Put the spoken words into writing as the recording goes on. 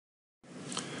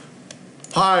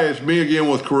Hi, it's me again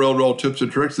with Corel Draw Tips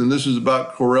and Tricks, and this is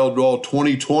about Corel Draw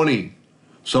 2020,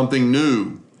 something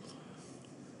new.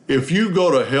 If you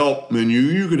go to Help menu,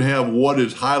 you can have what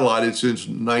is highlighted since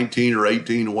 19 or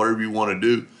 18 or whatever you want to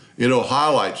do. It'll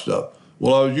highlight stuff.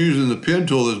 Well, I was using the pen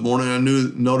tool this morning, and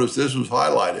I noticed this was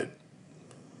highlighted.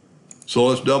 So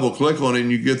let's double click on it,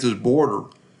 and you get this border.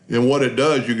 And what it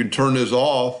does, you can turn this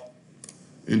off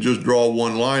and just draw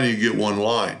one line, and you get one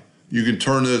line. You can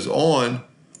turn this on,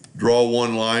 draw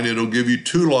one line, it'll give you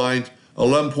two lines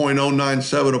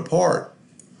 11.097 apart.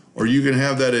 Or you can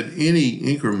have that at any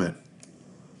increment,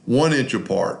 1 inch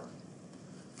apart.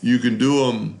 You can do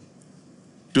them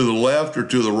to the left or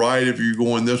to the right if you're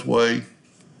going this way.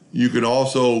 You can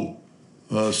also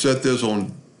set this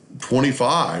on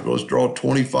 25. Let's draw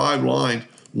 25 lines,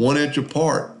 1 inch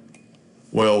apart.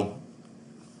 Well,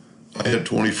 I had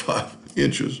 25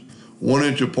 inches, 1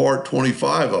 inch apart,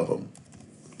 25 of them.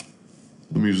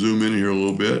 Let me zoom in here a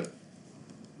little bit.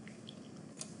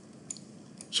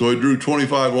 So I drew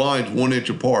 25 lines 1 inch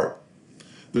apart.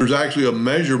 There's actually a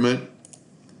measurement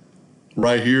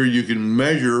right here. You can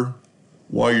measure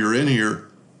while you're in here,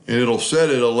 and it'll set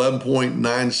at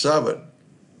 11.97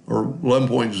 or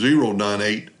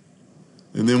 11.098.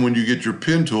 And then when you get your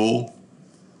pen tool,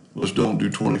 let's don't do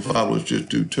 25, let's just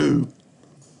do 2.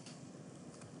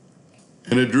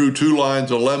 And it drew two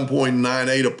lines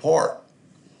 11.98 apart.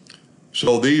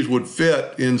 So these would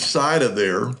fit inside of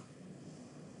there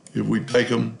if we take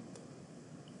them.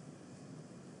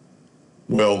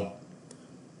 Well,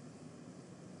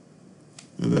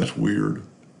 that's weird.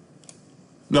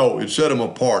 No, it set them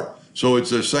apart. So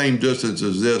it's the same distance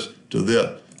as this to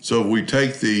this. So if we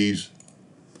take these,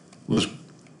 let's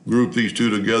group these two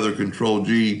together, Control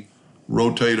G,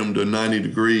 rotate them to 90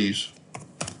 degrees.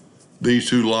 These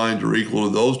two lines are equal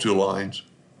to those two lines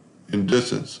in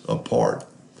distance apart.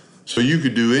 So you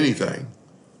could do anything.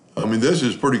 I mean, this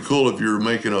is pretty cool if you're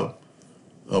making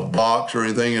a box or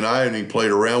anything, and I haven't even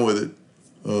played around with it.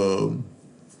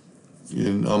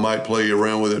 And I might play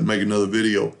around with it and make another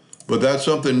video. But that's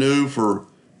something new for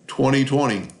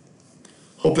 2020.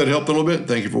 Hope that helped a little bit.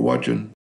 Thank you for watching.